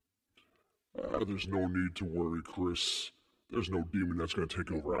there's no need to worry, Chris. There's no demon that's going to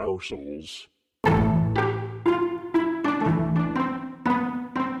take over our souls.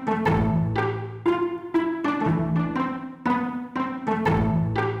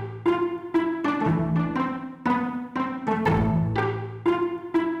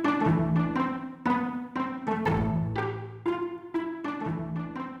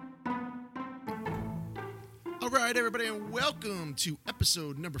 All right, everybody, and welcome to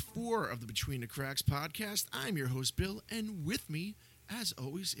episode number 4 of the Between the Cracks podcast. I'm your host, Bill, and with me, as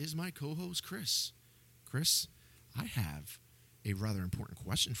always, is my co-host, Chris. Chris, I have a rather important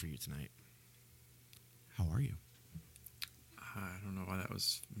question for you tonight. How are you? I don't know why that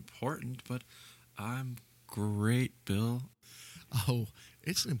was important, but I'm great, Bill. Oh,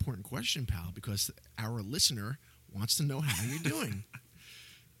 it's an important question, pal, because our listener wants to know how you're doing.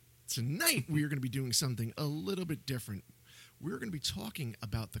 Tonight, we are going to be doing something a little bit different. We're going to be talking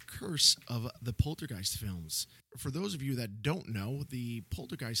about the curse of the Poltergeist films. For those of you that don't know, the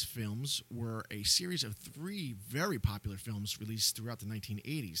Poltergeist films were a series of 3 very popular films released throughout the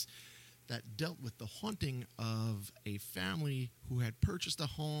 1980s that dealt with the haunting of a family who had purchased a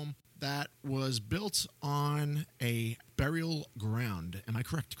home that was built on a burial ground. Am I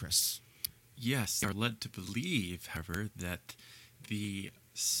correct, Chris? Yes, they are led to believe, however, that the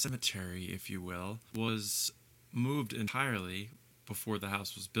cemetery, if you will, was moved entirely before the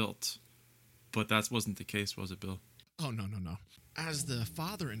house was built. But that wasn't the case, was it, Bill? Oh, no. As the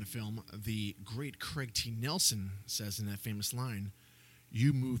father in the film, the great Craig T. Nelson says in that famous line,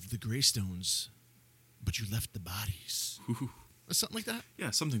 "You moved the gravestones, but you left the bodies." Ooh. Something like that?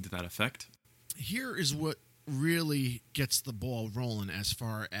 Yeah, something to that effect. Here is what really gets the ball rolling as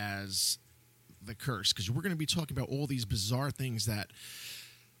far as the curse, because we're going to be talking about all these bizarre things that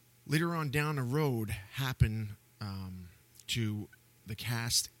later on down the road happen to the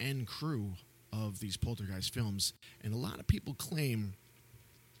cast and crew of these Poltergeist films. And a lot of people claim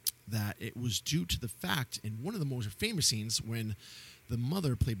that it was due to the fact in one of the most famous scenes when the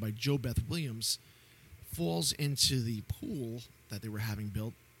mother, played by Jo Beth Williams, falls into the pool that they were having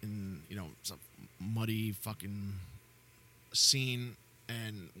built in, it's a muddy fucking scene,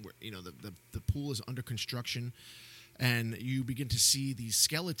 and the pool is under construction, and you begin to see these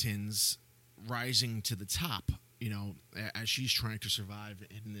skeletons rising to the top, as she's trying to survive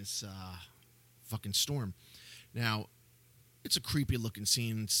in this fucking storm. Now, it's a creepy looking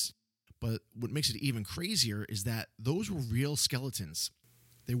scene, but what makes it even crazier is that those were real skeletons.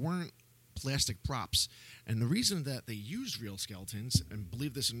 They weren't plastic props. And the reason that they used real skeletons, and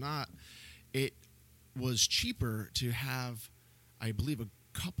believe this or not, it was cheaper to have, I believe, a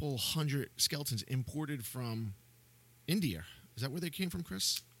couple hundred skeletons imported from India. Is that where they came from,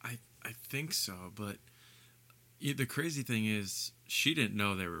 Chris? I think so, but the crazy thing is she didn't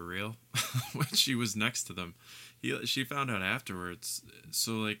know they were real when she was next to them. She found out afterwards.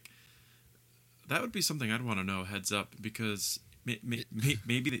 So, that would be something I'd want to know, heads up, because maybe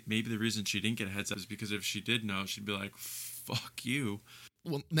the reason she didn't get a heads up is because if she did know, she'd be like, fuck you.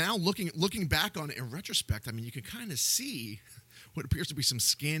 Well, now looking back on it in retrospect, I mean, you can kind of see what appears to be some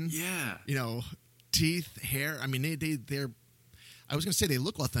skin. Yeah. Teeth, hair. I mean, they're. I was going to say they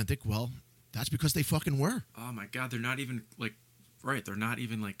look authentic. Well, that's because they fucking were. Oh my God, they're not even they're not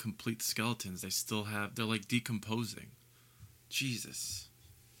even complete skeletons. They're decomposing. Jesus.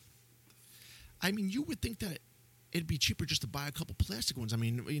 I mean, you would think that it'd be cheaper just to buy a couple plastic ones. I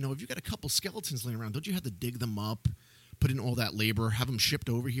mean, if you got a couple skeletons laying around, don't you have to dig them up, put in all that labor, have them shipped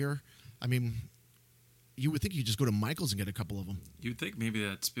over here? I mean, you would think you could just go to Michael's and get a couple of them. You'd think maybe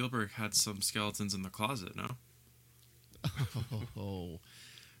that Spielberg had some skeletons in the closet, no? Oh,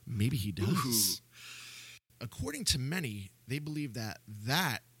 maybe he does. Ooh. According to many, they believe that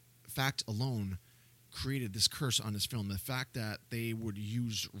fact alone created this curse on this film. The fact that they would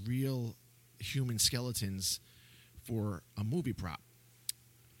use real human skeletons for a movie prop.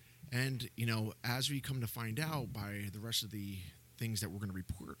 And, as we come to find out by the rest of the things that we're going to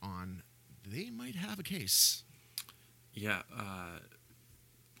report on, they might have a case. Yeah,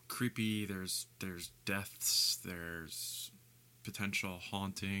 creepy. There's deaths. There's potential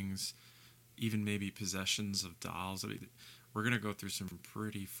hauntings. Even maybe possessions of dolls. I mean, we're gonna go through some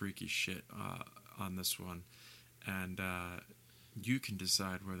pretty freaky shit on this one, and you can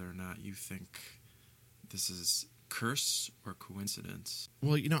decide whether or not you think this is curse or coincidence.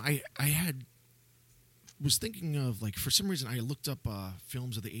 Well, I was thinking of, for some reason, I looked up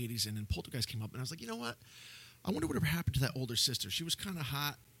films of the 80s, and then Poltergeist came up, and I was like, you know what? I wonder whatever happened to that older sister. She was kind of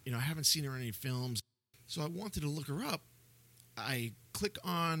hot. I haven't seen her in any films, so I wanted to look her up. I click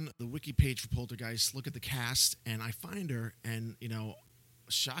on the wiki page for Poltergeist, look at the cast, and I find her, and,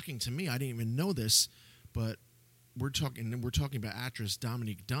 shocking to me. I didn't even know this, but we're talking about actress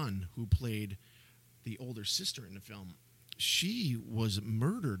Dominique Dunn, who played the older sister in the film. She was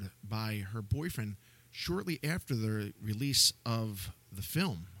murdered by her boyfriend shortly after the release of the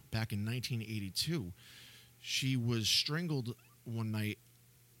film back in 1982. She was strangled one night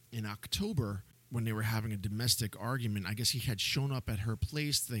in October when they were having a domestic argument. I guess he had shown up at her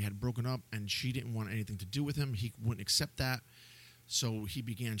place. They had broken up, and she didn't want anything to do with him. He wouldn't accept that, so he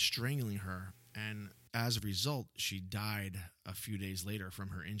began strangling her, and as a result, she died a few days later from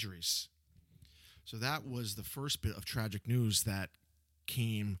her injuries. So that was the first bit of tragic news that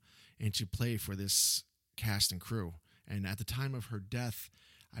came into play for this cast and crew. And at the time of her death,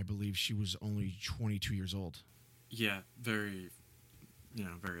 I believe she was only 22 years old. Yeah, very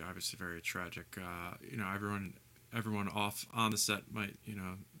obviously very tragic. Everyone off on the set might,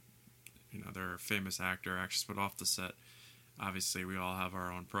 they're a famous actor, actress, but off the set, obviously we all have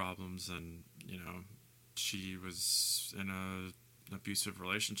our own problems, and she was in an abusive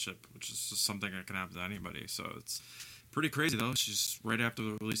relationship, which is just something that can happen to anybody. So it's pretty crazy, though. She's right after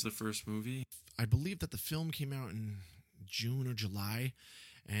the release of the first movie. I believe that the film came out in June or July,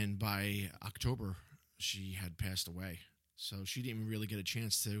 and by October she had passed away. So she didn't even really get a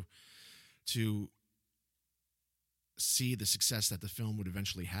chance to see the success that the film would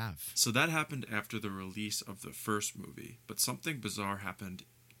eventually have. So that happened after the release of the first movie, but something bizarre happened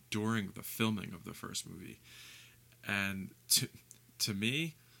during the filming of the first movie. And to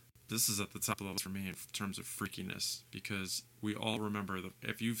me, this is at the top of the list for me in terms of freakiness, because we all remember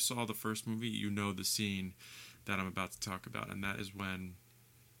if you saw the first movie, you know the scene that I'm about to talk about, and that is when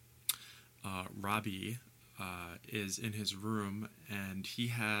Robbie is in his room, and he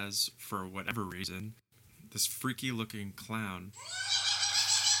has, for whatever reason, this freaky looking clown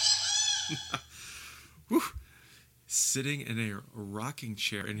sitting in a rocking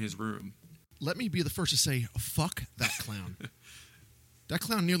chair in his room. Let me be the first to say, fuck that clown. That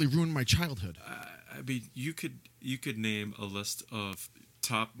clown nearly ruined my childhood. I mean, you could name a list of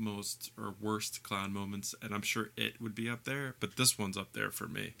top, most, or worst clown moments, and I'm sure it would be up there, but this one's up there for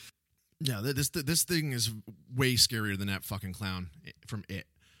me. Yeah, this thing is way scarier than that fucking clown from It.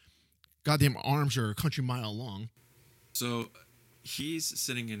 Goddamn arms are a country mile long. So he's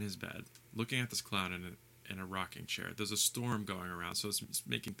sitting in his bed, looking at this clown in a rocking chair. There's a storm going around, so it's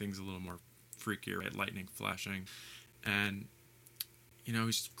making things a little more freakier, right? Lightning flashing. And,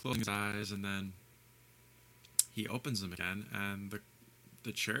 he's closing his eyes, and then he opens them again, and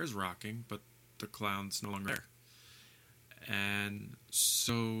the chair's rocking, but the clown's no longer there. And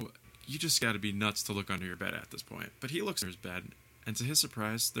so you just got to be nuts to look under your bed at this point. But he looks under his bed, and to his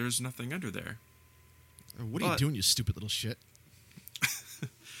surprise, there's nothing under there. What are you doing, you stupid little shit?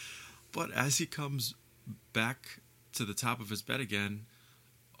 But as he comes back to the top of his bed again,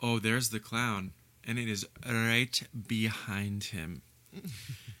 oh, there's the clown, and it is right behind him.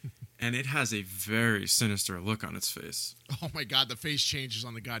 And it has a very sinister look on its face. Oh my God, the face changes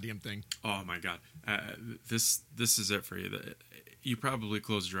on the goddamn thing. Oh my God. This is it for you. You probably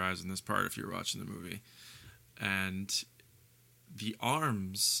closed your eyes in this part if you were watching the movie. And the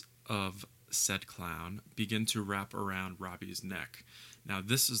arms of said clown begin to wrap around Robbie's neck. Now,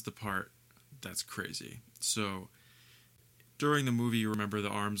 this is the part that's crazy. So, during the movie, you remember the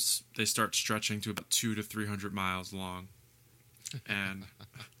arms, they start stretching to about 200 to 300 miles long. And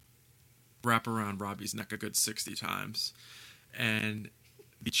wrap around Robbie's neck a good 60 times. And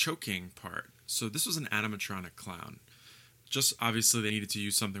the choking part. So, this was an animatronic clown. Just obviously they needed to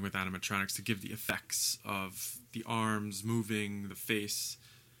use something with animatronics to give the effects of the arms moving, the face.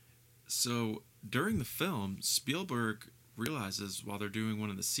 So during the film, Spielberg realizes while they're doing one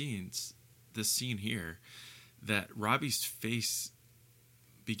of the scenes, this scene here, that Robbie's face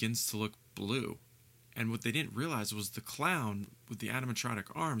begins to look blue. And what they didn't realize was the clown with the animatronic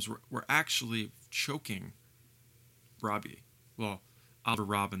arms were actually choking Robbie. Well, Oliver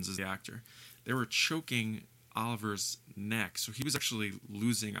Robbins is the actor. They were choking Oliver's neck, so he was actually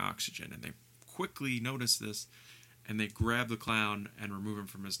losing oxygen, and they quickly noticed this, and they grab the clown and remove him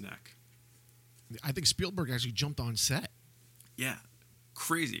from his neck. I think Spielberg actually jumped on set. Yeah,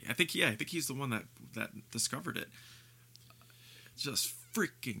 crazy. I think he's the one that discovered it. Just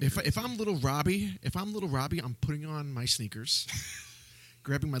freaking. If I'm little Robbie, I'm putting on my sneakers,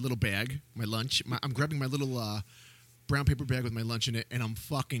 grabbing my little bag, my lunch. I'm grabbing my little brown paper bag with my lunch in it, and I'm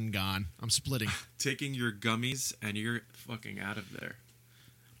fucking gone. I'm splitting. Taking your gummies, and you're fucking out of there.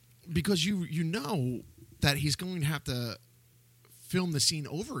 Because you know that he's going to have to film the scene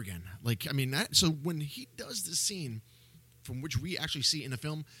over again. So when he does the scene from which we actually see in the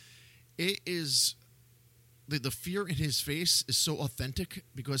film, it is the fear in his face is so authentic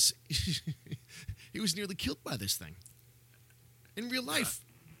because he was nearly killed by this thing in real life.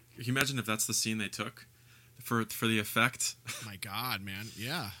 Can you imagine if that's the scene they took for the effect? My God, man.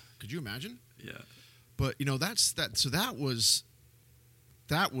 Yeah. Could you imagine? Yeah. But that's that. So that was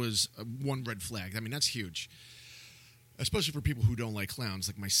one red flag. I mean, that's huge, especially for people who don't like clowns,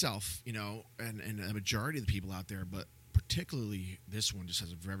 like myself. And a majority of the people out there, but particularly this one just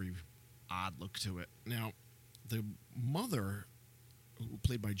has a very odd look to it. Now, the mother, who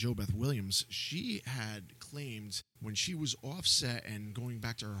played by Jo Beth Williams, she had claimed when she was offset and going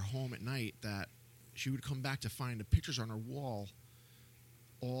back to her home at night that she would come back to find the pictures on her wall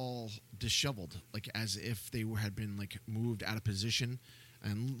all disheveled, like as if they had been like moved out of position,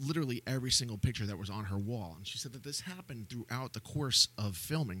 and literally every single picture that was on her wall. And she said that this happened throughout the course of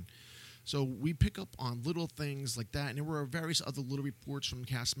filming. So we pick up on little things like that, and there were various other little reports from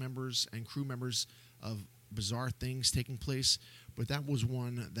cast members and crew members of bizarre things taking place, but that was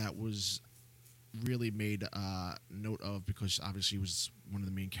one that was really made note of because obviously he was one of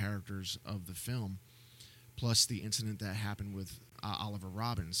the main characters of the film, plus the incident that happened with Oliver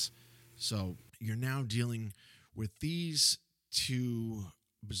Robbins. So you're now dealing with these two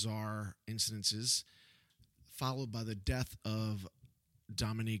bizarre incidences, followed by the death of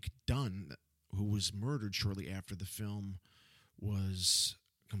Dominique Dunn, who was murdered shortly after the film was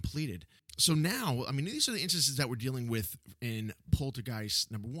completed. So now, I mean, these are the instances that we're dealing with in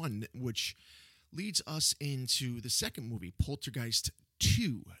Poltergeist number 1, which leads us into the second movie, Poltergeist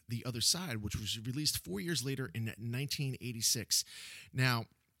 2, The Other Side, which was released 4 years later in 1986. Now,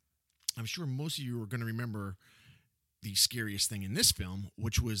 I'm sure most of you are going to remember the scariest thing in this film,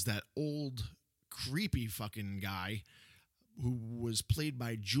 which was that old, creepy fucking guy who was played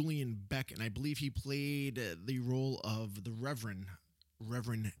by Julian Beck, and I believe he played the role of the Reverend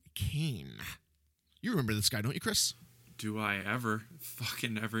Kane. You remember this guy, don't you, Chris? Do I ever?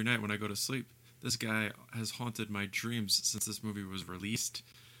 Fucking every night when I go to sleep. This guy has haunted my dreams since this movie was released.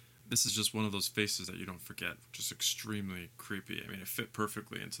 This is just one of those faces that you don't forget. Just extremely creepy. I mean, it fit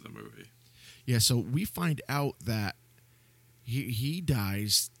perfectly into the movie. Yeah, so we find out that he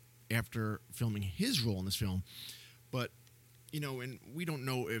dies after filming his role in this film. But, and we don't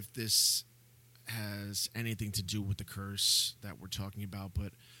know if this has anything to do with the curse that we're talking about.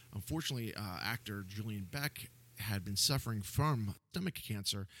 But unfortunately, actor Julian Beck had been suffering from stomach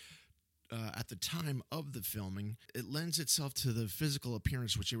cancer at the time of the filming. It lends itself to the physical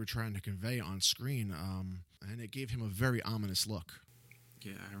appearance which they were trying to convey on screen, and it gave him a very ominous look.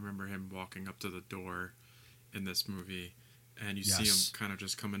 Yeah, I remember him walking up to the door in this movie, and you Yes. see him kind of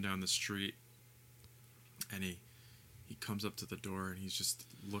just coming down the street, and he comes up to the door, and he just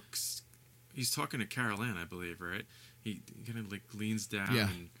looks... He's talking to Carol Ann, I believe, right? He kind of like leans down, Yeah.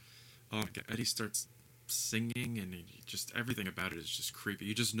 and oh my God, he starts singing, and just everything about it is just creepy.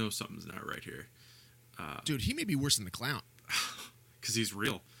 You just know something's not right here. Dude, he may be worse than the clown. Because he's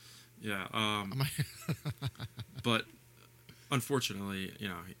real. Yeah. But unfortunately,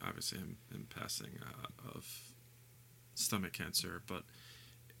 obviously him passing of stomach cancer, but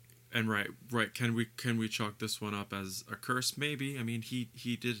and right. Can we chalk this one up as a curse? Maybe. I mean,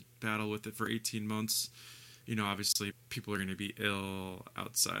 he did battle with it for 18 months. Obviously people are going to be ill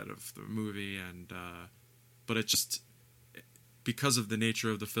outside of the movie, and but it just, because of the nature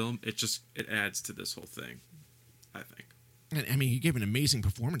of the film, it adds to this whole thing, I think. And I mean, he gave an amazing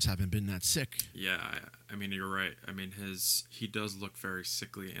performance having been that sick. Yeah, I mean, you're right. I mean, he does look very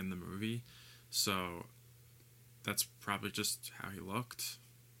sickly in the movie, so that's probably just how he looked,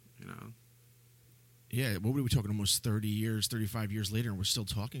 Yeah, what were we talking, almost 30 years, 35 years later, and we're still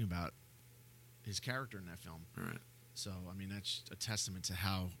talking about his character in that film. All right. So, I mean, that's a testament to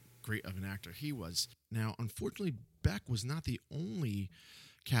how great of an actor he was. Now, unfortunately, Beck was not the only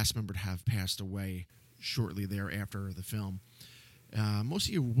cast member to have passed away shortly thereafter the film. Most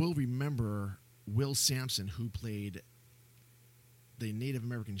of you will remember Will Sampson, who played the Native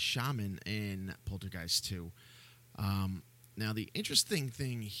American shaman in Poltergeist 2. Now, the interesting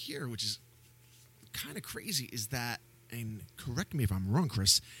thing here, which is kind of crazy, is that, and correct me if I'm wrong,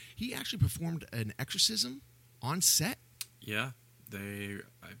 Chris, he actually performed an exorcism on set. Yeah, they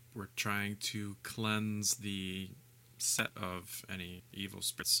were trying to cleanse the set of any evil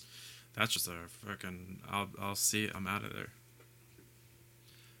spirits. That's just a fucking... I'll see it. I'm out of there.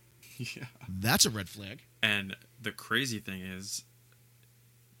 Yeah. That's a red flag. And the crazy thing is,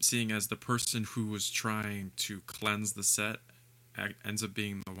 seeing as the person who was trying to cleanse the set ends up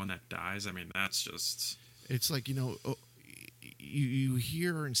being the one that dies, I mean, that's just... It's like, you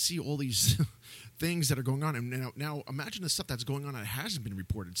hear and see all these things that are going on. And now imagine the stuff that's going on that hasn't been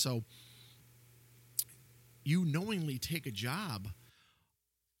reported. So you knowingly take a job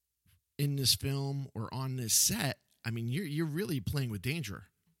in this film or on this set, I mean, you're really playing with danger.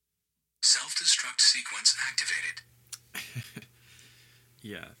 Self-destruct sequence activated.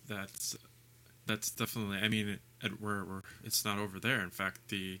 Yeah, that's definitely. I mean, we're it's not over there. In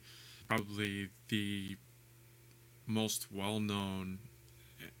fact, probably the most well-known.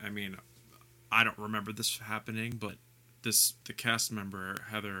 I mean, I don't remember this happening, but the cast member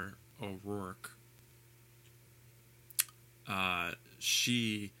Heather O'Rourke.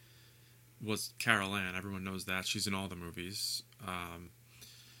 She was Carol Ann. Everyone knows that. She's in all the movies.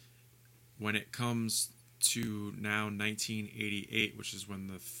 When it comes to now 1988, which is when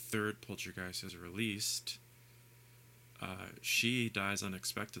the third Poltergeist is released, she dies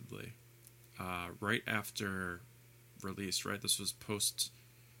unexpectedly. Right after release, right? This was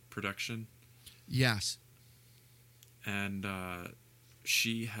post-production. Yes. And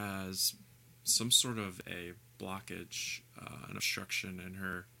she has some sort of a blockage, an obstruction in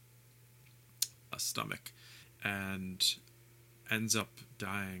her stomach, and ends up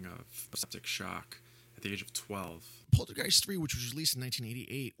dying of septic shock at the age of 12. Poltergeist 3, which was released in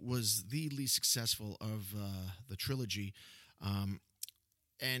 1988, was the least successful of the trilogy.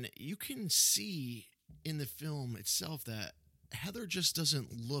 And you can see in the film itself that Heather just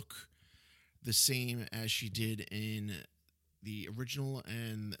doesn't look the same as she did in the original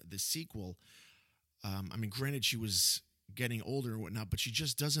and the sequel. I mean, granted, she was getting older and whatnot, but she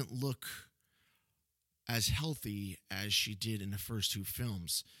just doesn't look as healthy as she did in the first two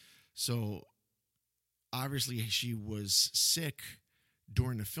films. So obviously she was sick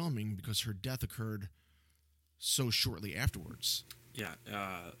during the filming because her death occurred so shortly afterwards. Yeah.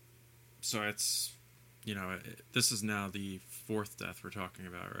 So it's, this is now the fourth death we're talking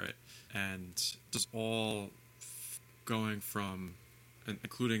about, right? And just all going from,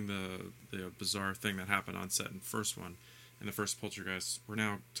 including the bizarre thing that happened on set in the first one, in the first Poltergeist, we're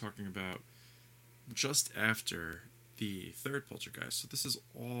now talking about just after the third Poltergeist. So this has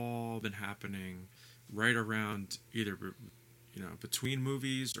all been happening right around either, between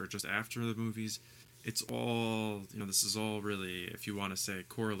movies or just after the movies. It's all, this is all really, if you want to say,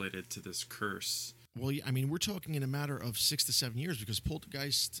 correlated to this curse. Well, I mean, we're talking in a matter of 6 to 7 years because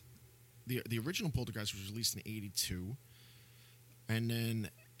Poltergeist, the original Poltergeist was released in 82. And then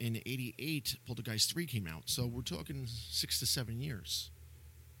in 88, Poltergeist 3 came out. So we're talking 6 to 7 years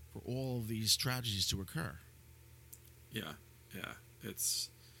for all of these tragedies to occur. Yeah. It's,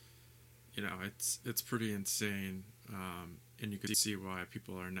 it's pretty insane. And you can see why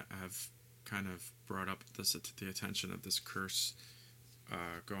people have kind of brought up this to the attention of this curse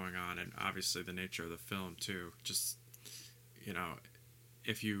going on, and obviously the nature of the film too. Just,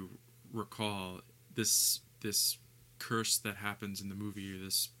 if you recall this curse that happens in the movie,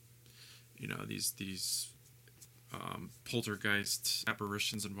 this, these poltergeist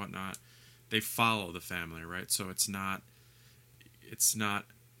apparitions and whatnot, they follow the family, right? So it's not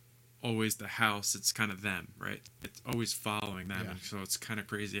always the house, it's kind of them, right? It's always following them. Yeah. And so it's kind of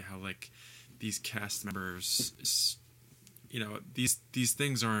crazy how, like, these cast members, these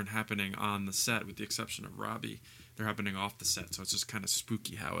things aren't happening on the set, with the exception of Robbie. They're happening off the set, so it's just kind of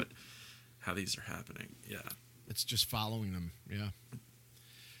spooky how these are happening. Yeah. It's just following them, yeah.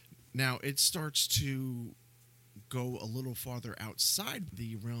 Now, it starts to go a little farther outside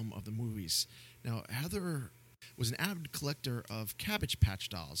the realm of the movies. Now, Heather was an avid collector of Cabbage Patch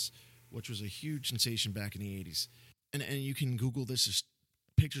dolls, which was a huge sensation back in the 80s. And you can Google this, there's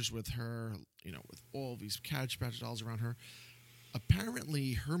pictures with her, with all these Cabbage Patch dolls around her.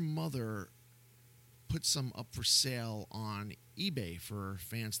 Apparently, her mother put some up for sale on eBay for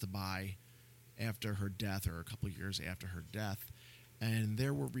fans to buy after her death, or a couple of years after her death. And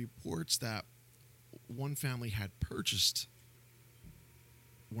there were reports that one family had purchased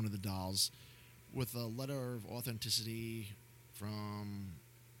one of the dolls with a letter of authenticity from,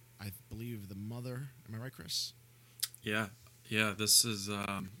 I believe, the mother. Am I right, Chris? Yeah. This is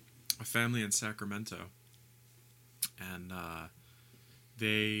a family in Sacramento, and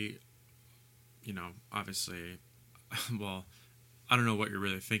they, obviously, well, I don't know what you're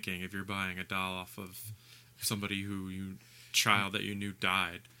really thinking if you're buying a doll off of somebody child that you knew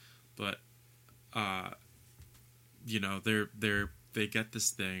died, but they get this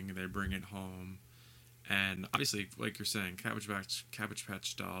thing, they bring it home, and obviously, like you're saying, Cabbage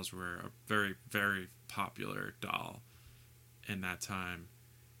Patch dolls were a very, very popular doll in that time.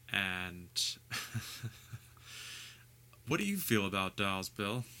 And what do you feel about dolls,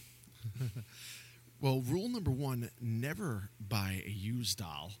 Bill? Well, rule number 1, never buy a used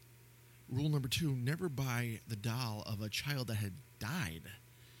doll. Rule number 2, never buy the doll of a child that had died.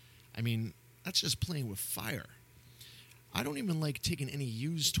 I mean, That's just playing with fire. I don't even like taking any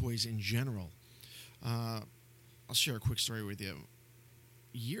used toys in general. I'll share a quick story with you.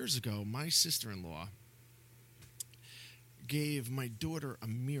 Years ago, my sister-in-law gave my daughter a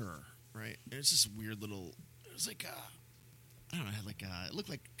mirror, right? And it's this weird little, it was like, I don't know, it looked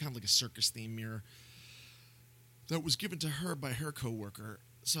like kind of like a circus theme mirror that was given to her by her coworker.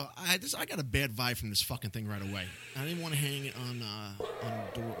 So I got a bad vibe from this fucking thing right away. I didn't want to hang it on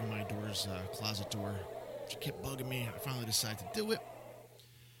my daughter's closet door. She kept bugging me. I finally decided to do it.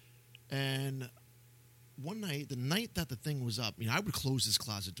 And one night, the night that the thing was up, I would close this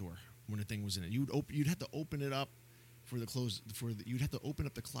closet door when the thing was in it. You'd have to open it up you'd have to open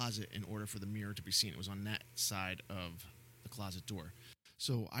up the closet in order for the mirror to be seen. It was on that side of the closet door.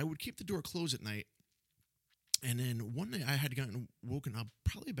 So I would keep the door closed at night. And then one night I had woken up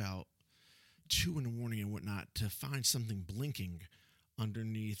probably about 2 in the morning and whatnot to find something blinking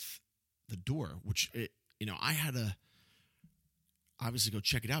underneath the door, which I had to obviously go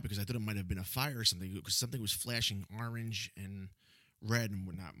check it out because I thought it might have been a fire or something, because something was flashing orange and red and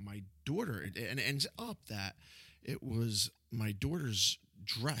whatnot. My daughter, and it ends up that it was my daughter's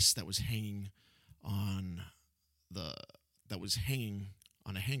dress that was hanging on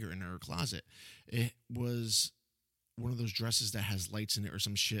a hanger in her closet. It was one of those dresses that has lights in it or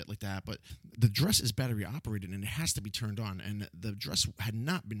some shit like that, but the dress is battery operated and it has to be turned on, and the dress had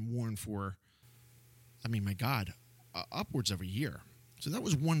not been worn for, my God, upwards of a year. So that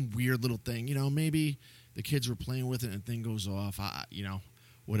was one weird little thing. Maybe the kids were playing with it and the thing goes off,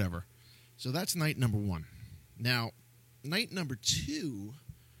 whatever. So that's night number 1. Now, night number 2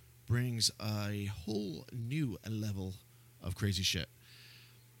 brings a whole new level of crazy shit.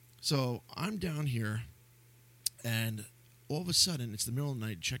 So I'm down here, and all of a sudden, it's the middle of the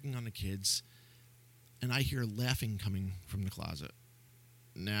night, checking on the kids, and I hear laughing coming from the closet.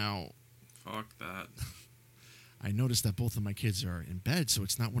 Now, fuck that. I noticed that both of my kids are in bed, so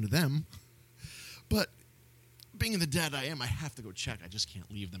it's not one of them. But being the dad I am, I have to go check. I just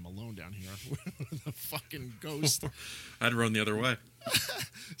can't leave them alone down here with a fucking ghost. I'd run the other way.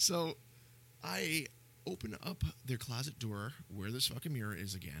 So I open up their closet door where this fucking mirror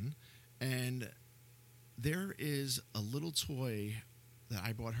is again, and there is a little toy that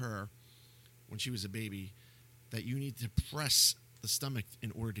I bought her when she was a baby that you need to press the stomach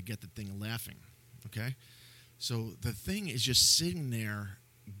in order to get the thing laughing, okay? So the thing is just sitting there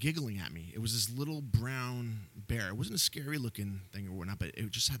giggling at me. It was this little brown bear. It wasn't a scary looking thing or whatnot, but it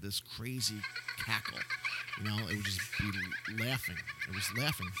just had this crazy cackle. It would just be laughing. It was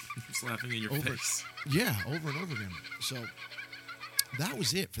laughing. It's laughing in your face. Yeah, over and over again. So that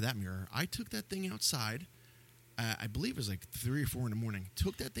was it for that mirror. I took that thing outside. I believe it was like 3 or 4 in the morning.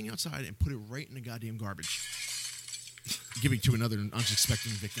 Took that thing outside and put it right in the goddamn garbage. Giving to another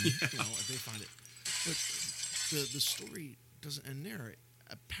unsuspecting victim, if they find it. But the story doesn't end there.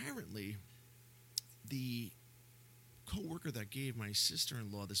 Apparently, the coworker that gave my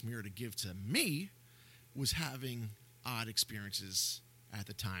sister-in-law this mirror to give to me was having odd experiences at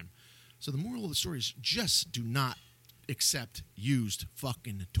the time. So the moral of the story is just do not accept used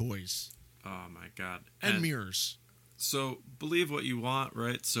fucking toys. Oh my God. And mirrors. So believe what you want,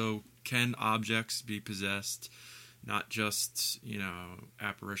 right? So can objects be possessed? Not just,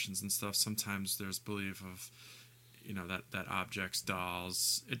 apparitions and stuff. Sometimes there's belief of, that objects,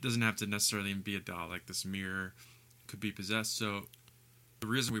 dolls. It doesn't have to necessarily even be a doll. Like this mirror could be possessed. So the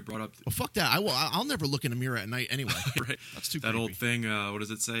reason we brought up... Well, fuck that. I'll never look in a mirror at night anyway. Right. That's too that creepy. old thing, what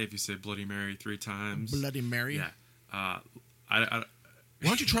does it say if you say Bloody Mary 3 times? Bloody Mary? Yeah. Why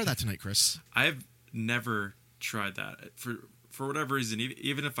don't you try that tonight, Chris? I've never tried that. For whatever reason,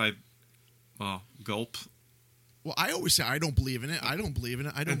 even if I gulp. Well, I always say I don't believe in it. I don't believe in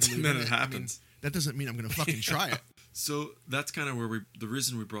it. I don't believe in it. And then it happens. That doesn't mean I'm going to fucking try it. So that's kind of where the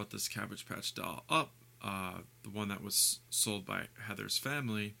reason we brought this Cabbage Patch doll up, the one that was sold by Heather's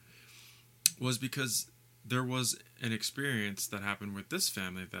family, was because there was an experience that happened with this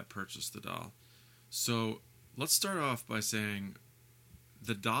family that purchased the doll. So let's start off by saying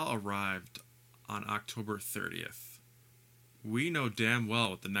the doll arrived on October 30th. We know damn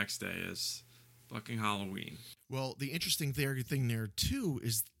well what the next day is. Fucking Halloween. Well, the interesting thing there, too,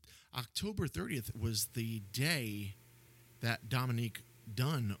 is October 30th was the day that Dominique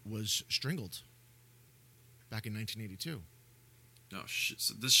Dunn was strangled back in 1982. Oh, shit.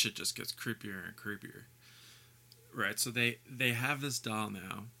 So this shit just gets creepier and creepier. Right, so they have this doll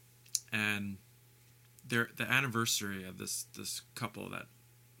now, and the anniversary of this couple that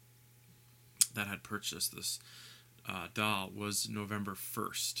had purchased this doll was November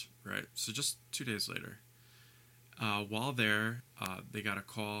 1st, right? So just 2 days later. While there, they got a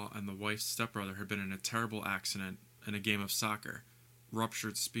call, and the wife's stepbrother had been in a terrible accident in a game of soccer.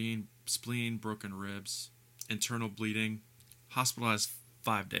 Ruptured spleen, broken ribs, internal bleeding, hospitalized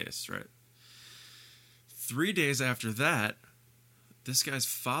 5 days, right? 3 days after that, this guy's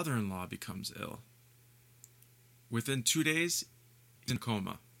father-in-law becomes ill. Within 2 days, he's in a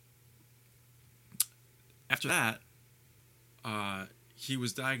coma. After that, he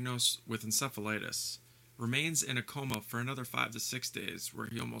was diagnosed with encephalitis. Remains in a coma for another 5 to 6 days, where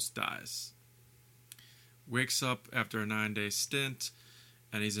he almost dies. Wakes up after a 9-day stint,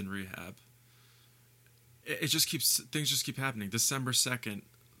 and he's in rehab. Things just keep happening. December 2nd,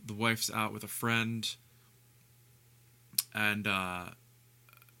 the wife's out with a friend, and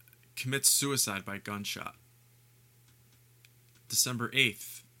commits suicide by gunshot. December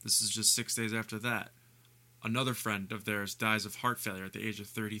 8th, this is just 6 days after that, another friend of theirs dies of heart failure at the age of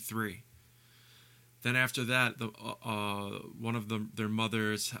 33. Then after that, one of their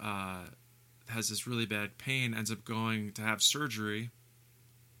mothers has this really bad pain, ends up going to have surgery,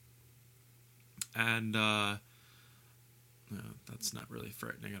 and no, that's not really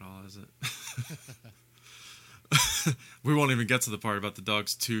frightening at all, is it? We won't even get to the part about the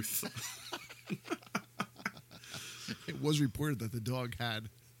dog's tooth. It was reported that the dog had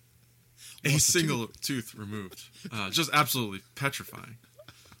a single tooth removed. Just absolutely petrifying.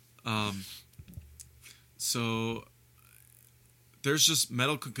 So there's just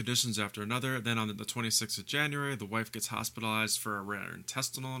medical conditions after another. Then on the 26th of January, the wife gets hospitalized for a rare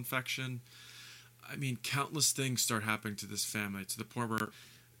intestinal infection. I mean, countless things start happening to this family, to the point where,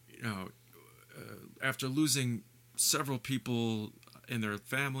 after losing several people in their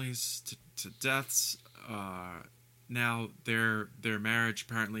families to deaths, now their marriage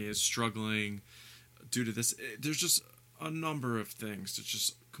apparently is struggling due to this. There's just a number of things that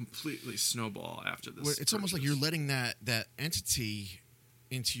just completely snowball after this. Well, it's almost like you're letting that entity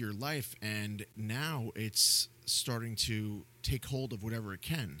into your life, and now it's starting to take hold of whatever it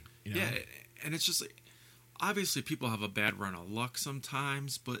can. You know? Yeah, and it's just like, obviously people have a bad run of luck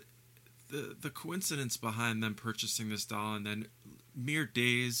sometimes, but the coincidence behind them purchasing this doll, and then mere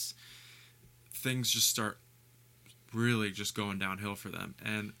days, things just start really just going downhill for them.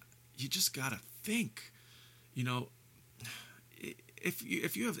 And you just gotta think,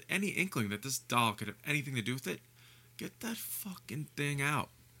 if you have any inkling that this doll could have anything to do with it, get that fucking thing out.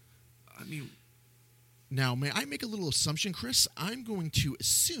 I mean, now, may I make a little assumption, Chris? I'm going to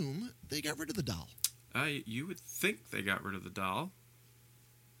assume they got rid of the doll. You would think they got rid of the doll.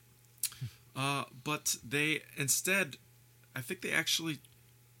 But they instead, I think they actually...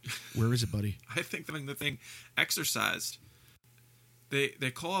 Where is it, buddy? I think the thing exorcised.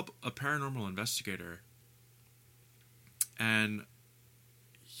 They call up a paranormal investigator, and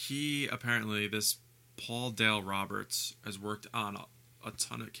he apparently, this Paul Dale Roberts, has worked on a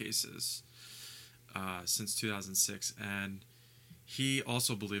ton of cases since 2006, and he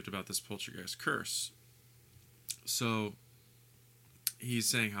also believed about this poltergeist curse. So he's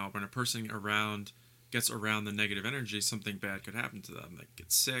saying how when a person gets around the negative energy, something bad could happen to them. They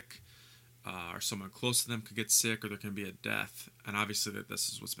get sick, or someone close to them could get sick, or there can be a death. And obviously that this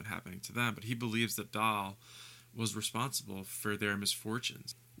is what's been happening to them. But he believes that doll was responsible for their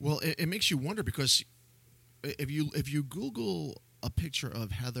misfortunes. Well, it makes you wonder, because if you Google a picture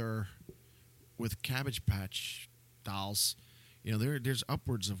of Heather with Cabbage Patch dolls, there's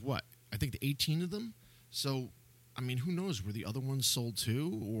upwards of what? I think 18 of them. So, I mean, who knows? Were the other ones sold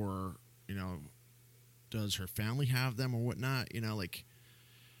too, or does her family have them or whatnot?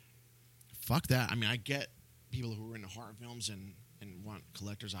 Fuck that. I mean, I get people who are into horror films and want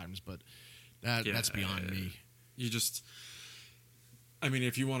collector's items, but that's beyond me. You just, I mean,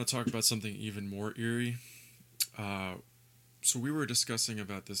 if you want to talk about something even more eerie, so we were discussing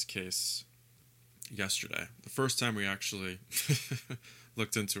about this case yesterday. The first time we actually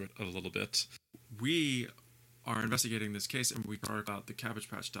looked into it a little bit. We are investigating this case, and we talked about the Cabbage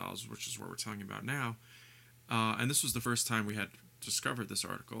Patch dolls, which is what we're talking about now. And this was the first time we had discovered this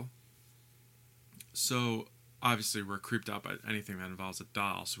article. So obviously we're creeped out by anything that involves a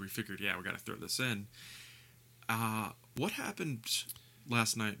doll. So we figured, we got to throw this in. What happened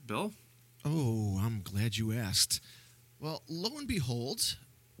last night, Bill? Oh, I'm glad you asked. Well, lo and behold,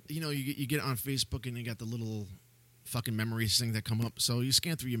 you get on Facebook and you got the little fucking memories thing that come up. So you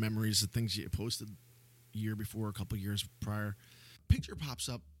scan through your memories, the things you posted a year before, a couple years prior. Picture pops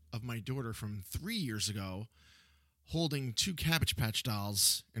up of my daughter from 3 years ago holding 2 Cabbage Patch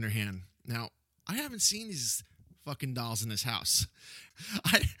dolls in her hand. Now, I haven't seen these fucking dolls in this house.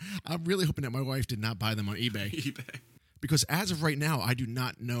 I'm really hoping that my wife did not buy them on eBay. eBay. Because as of right now, I do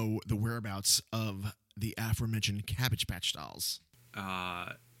not know the whereabouts of the aforementioned Cabbage Patch dolls.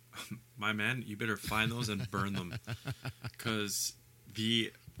 My man, you better find those and burn them, because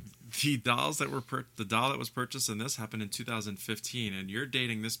the dolls that were the doll that was purchased in this happened in 2015, and you're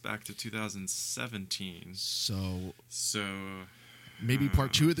dating this back to 2017. So Maybe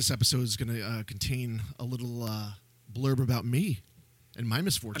part 2 of this episode is going to contain a little blurb about me and my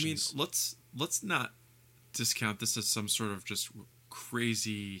misfortunes. I mean, let's not discount this as some sort of just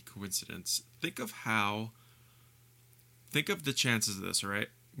crazy coincidence. Think of the chances of this, all right?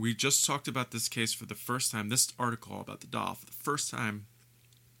 We just talked about this case for the first time, this article about the doll for the first time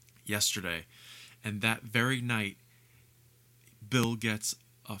yesterday. And that very night, Bill gets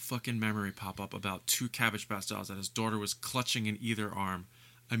a fucking memory pop up about 2 Cabbage Patch dolls that his daughter was clutching in either arm.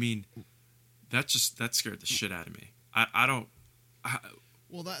 I mean, that scared the shit out of me.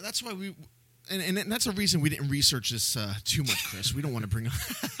 Well, that's why we... And that's a reason we didn't research this too much, Chris. We don't want to bring on...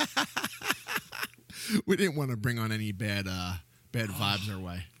 we didn't want to bring on any bad vibes our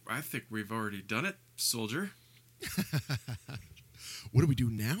way. I think we've already done it, soldier. What do we do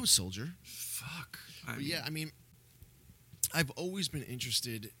now, soldier? Fuck. I mean, I've always been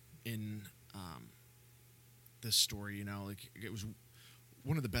interested in this story. You know, like it was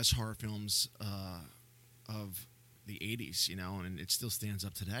one of the best horror films of the 80s, you know, and it still stands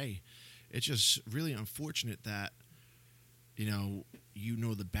up today. It's just really unfortunate that, you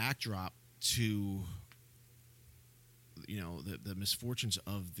know the backdrop to, the misfortunes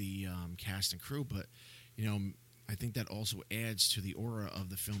of the cast and crew, but, I think that also adds to the aura of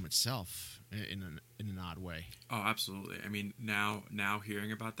the film itself in an odd way. Oh, absolutely. I mean, now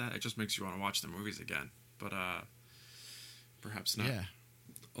hearing about that, it just makes you want to watch the movies again. But perhaps not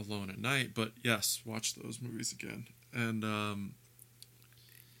alone at night. But yes, watch those movies again. And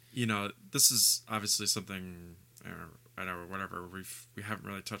this is obviously something I know whatever we haven't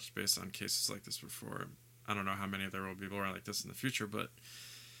really touched base on cases like this before. I don't know how many there will be more like this in the future, but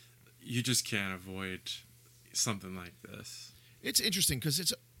you just can't avoid something like this. It's interesting because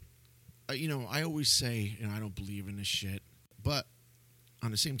it's, I always say, I don't believe in this shit, but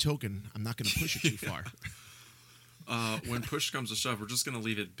on the same token, I'm not going to push it too far. When push comes to shove, we're just going to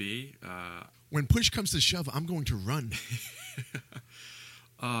leave it be. When push comes to shove, I'm going to run.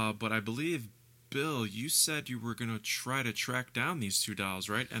 But I believe, Bill, you said you were going to try to track down these 2 dolls,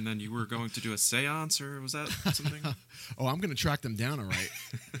 right? And then you were going to do a seance, or was that something? Oh, I'm going to track them down, all right.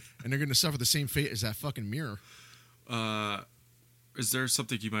 And they're going to suffer the same fate as that fucking mirror. Is there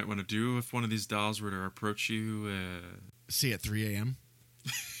something you might want to do if one of these dolls were to approach you? See, at 3 a.m.?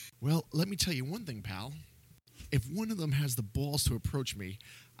 Well, let me tell you one thing, pal. If one of them has the balls to approach me,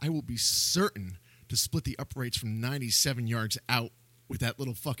 I will be certain to split the uprights from 97 yards out with that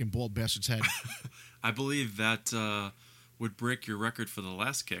little fucking bald bastard's head. I believe that would break your record for the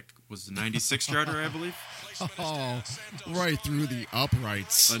last kick. Was the 96-yarder, I believe? Oh, right through the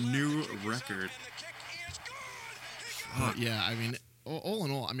uprights. A new record. Yeah, I mean, all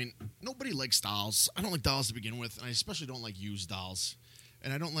in all, I mean, nobody likes dolls. I don't like dolls to begin with, and I especially don't like used dolls.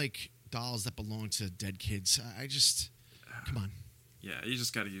 And I don't like dolls that belong to dead kids. Come on. Yeah, you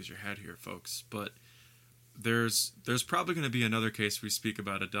just got to use your head here, folks. But there's probably going to be another case we speak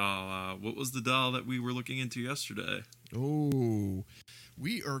about a doll. What was the doll that we were looking into yesterday? Oh,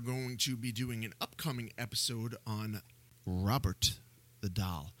 we are going to be doing an upcoming episode on Robert the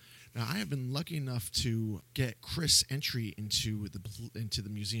doll. Now, I have been lucky enough to get Chris entry into the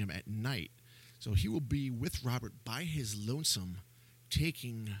museum at night, so he will be with Robert by his lonesome,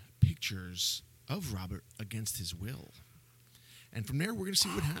 taking pictures of Robert against his will. And from there, we're going to see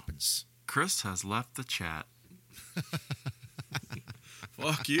what happens. Chris has left the chat.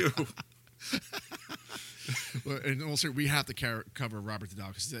 Fuck you. Well, and also, we have to cover Robert the doll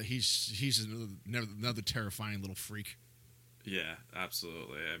because he's another terrifying little freak. Yeah,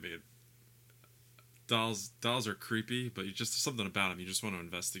 absolutely. I mean, dolls are creepy, but just something about them. You just want to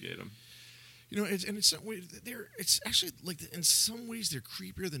investigate them. It's actually like in some ways they're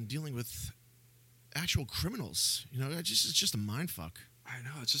creepier than dealing with actual criminals. It's just a mind fuck. I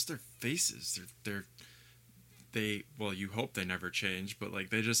know. It's just their faces. Well, you hope they never change, but like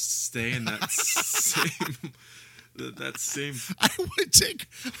they just stay in that same.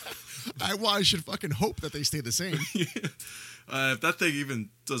 I should fucking hope that they stay the same. If that thing even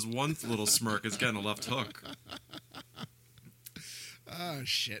does one little smirk, it's getting a left hook. Oh,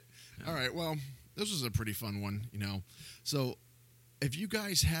 shit. All right, well, this was a pretty fun one, So, if you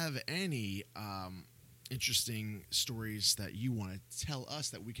guys have any interesting stories that you want to tell us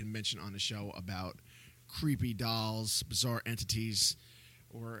that we can mention on the show about creepy dolls, bizarre entities,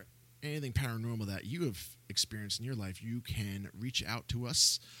 or anything paranormal that you have experienced in your life, you can reach out to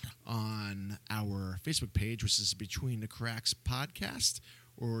us on our Facebook page, which is Between the Cracks Podcast,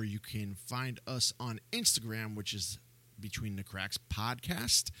 or you can find us on Instagram, which is Between the Cracks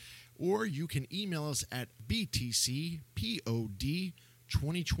Podcast, or you can email us at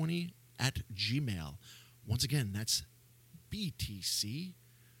btcpod2020@gmail. Once again, that's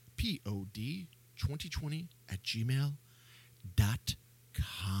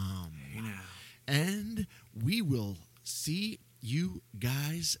btcpod2020@gmail.com. Hey now. And we will see you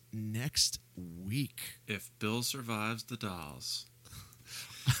guys next week. If Bill survives the dolls.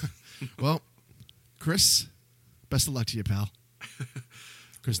 Well, Chris, best of luck to you, pal.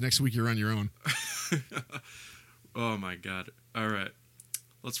 Because next week you're on your own. Oh, my God. All right.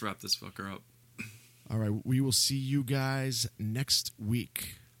 Let's wrap this fucker up. All right, we will see you guys next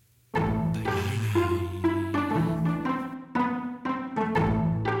week. So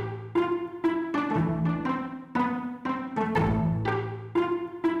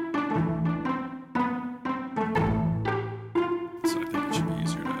I think it should be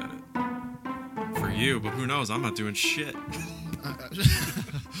easier to edit. For you, but who knows? I'm not doing shit.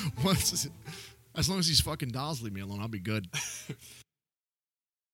 As long as these fucking dolls leave me alone, I'll be good.